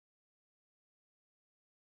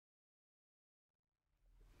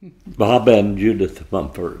Bob and Judith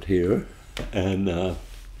Mumford here, and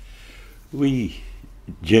we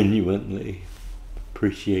genuinely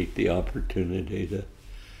appreciate the opportunity to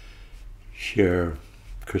share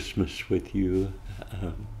Christmas with you.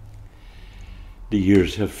 The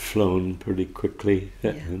years have flown pretty quickly,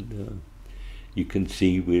 and you can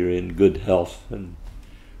see we're in good health and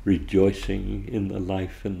rejoicing in the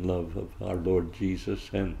life and love of our Lord Jesus,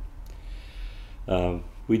 and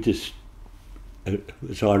it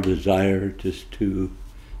was our desire just to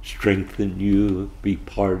strengthen you, be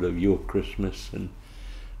part of your Christmas, and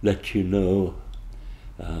let you know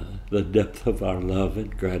the depth of our love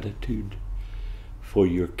and gratitude for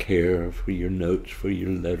your care, for your notes, for your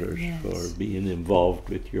letters, for being involved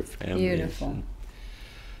with your families. Beautiful.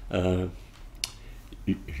 And,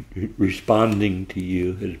 responding to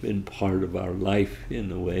you has been part of our life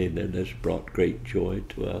in a way that has brought great joy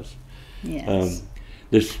to us. Yes.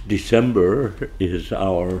 This December is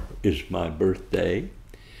my birthday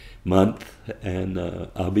month, and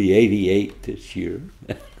I'll be 88 this year.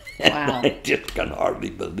 Wow. I just can hardly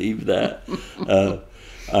believe that.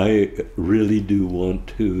 I really do want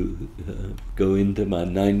to go into my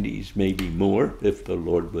 90s, maybe more, if the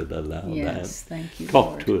Lord would allow that. Yes, thank you,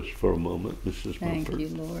 Talk Lord. to us for a moment, Mrs. Mumford. Thank you,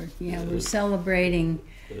 Lord. Yeah, we're celebrating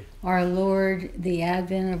our Lord, the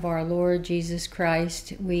advent of our Lord Jesus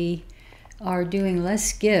Christ. We are doing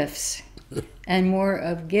less gifts and more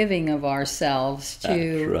of giving of ourselves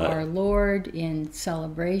to our Lord in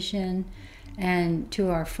celebration and to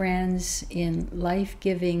our friends in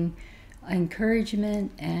life-giving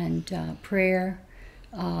encouragement and prayer,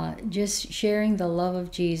 just sharing the love of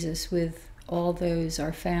Jesus with all those,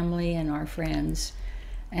 our family and our friends.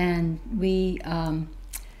 And we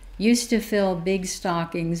used to fill big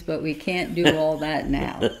stockings, but we can't do all that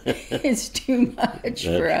now. It's too much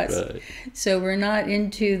for us. Right. So we're not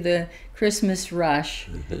into the Christmas rush.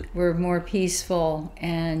 We're more peaceful,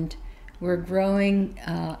 and we're growing,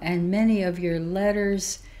 and many of your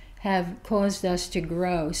letters have caused us to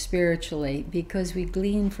grow spiritually because we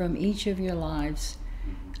glean from each of your lives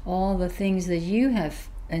all the things that you have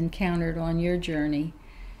encountered on your journey.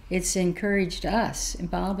 It's encouraged us.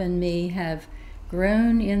 Bob and me have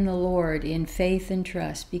grown in the Lord in faith and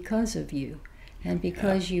trust because of you, and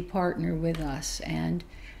because you partner with us, and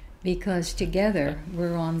because together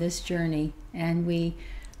we're on this journey, and we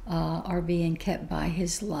are being kept by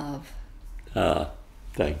His love.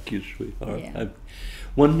 Thank you, sweetheart. Yeah.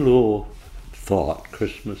 One little thought,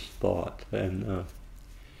 Christmas thought, and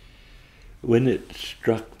when it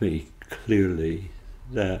struck me clearly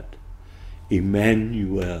that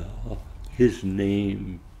Immanuel, His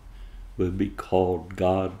name, will be called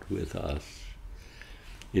God with us,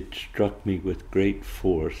 it struck me with great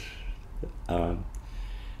force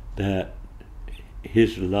that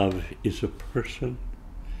His love is a person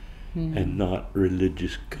and not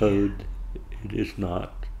religious code. It is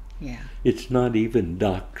not. It's not even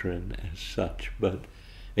doctrine as such, but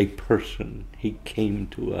a person. He came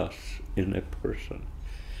to us in a person.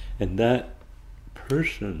 And that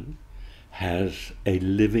person has a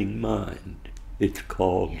living mind. It's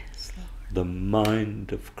called the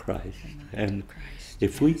mind of Christ. And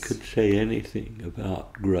if we could say anything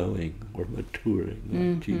about growing or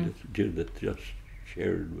maturing, like Judith just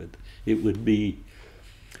shared with, it would be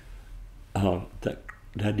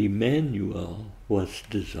that Immanuel was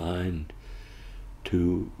designed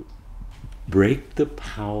to break the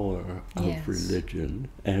power of religion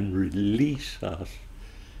and release us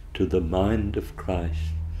to the mind of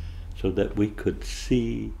Christ, so that we could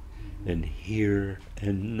see and hear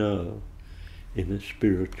and know in a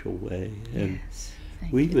spiritual way. And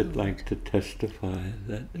we would like to testify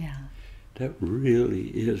that that really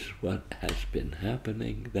is what has been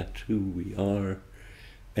happening. That's who we are.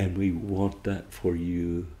 And we want that for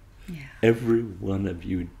you, every one of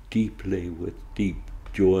you, deeply, with deep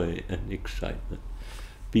joy and excitement.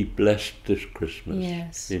 Be blessed this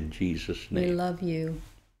Christmas in Jesus' name. We love you.